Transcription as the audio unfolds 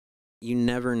You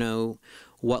never know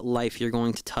what life you're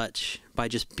going to touch by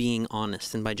just being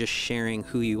honest and by just sharing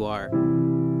who you are.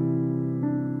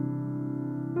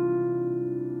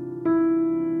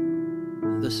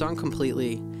 The song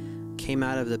Completely came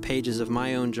out of the pages of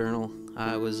my own journal.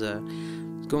 I was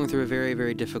going through a very,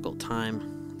 very difficult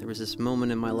time. There was this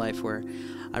moment in my life where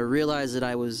I realized that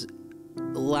I was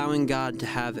allowing God to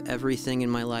have everything in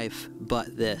my life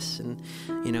but this. And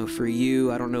you know, for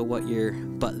you, I don't know what your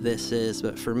but this is,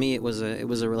 but for me it was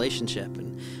a relationship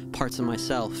and parts of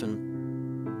myself,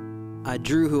 and I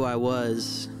drew who I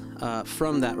was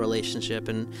from that relationship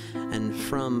and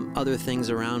from other things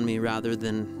around me, rather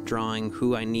than drawing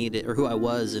who I needed or who I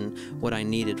was and what I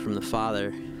needed from the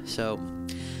Father. So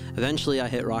eventually I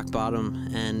hit rock bottom,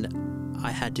 and I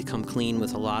had to come clean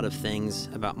with a lot of things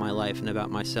about my life and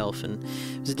about myself, and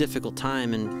it was a difficult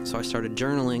time. And so I started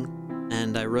journaling,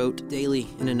 and I wrote daily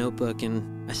in a notebook,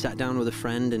 and I sat down with a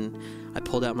friend and I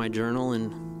pulled out my journal,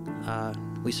 and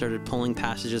we started pulling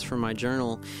passages from my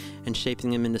journal and shaping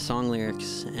them into song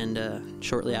lyrics. And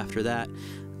shortly after that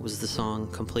was the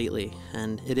song Completely.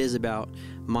 And it is about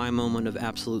my moment of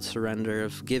absolute surrender,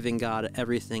 of giving God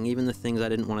everything, even the things I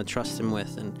didn't want to trust Him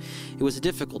with. And it was a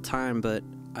difficult time, but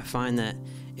I find that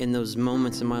in those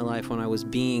moments in my life when I was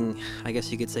being, I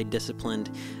guess you could say,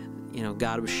 disciplined, you know,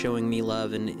 God was showing me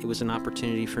love, and it was an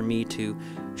opportunity for me to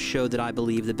show that I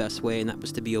believe the best way, and that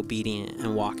was to be obedient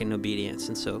and walk in obedience.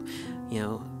 And so, you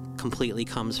know, Completely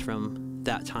comes from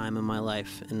that time in my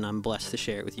life, and I'm blessed to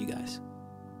share it with you guys.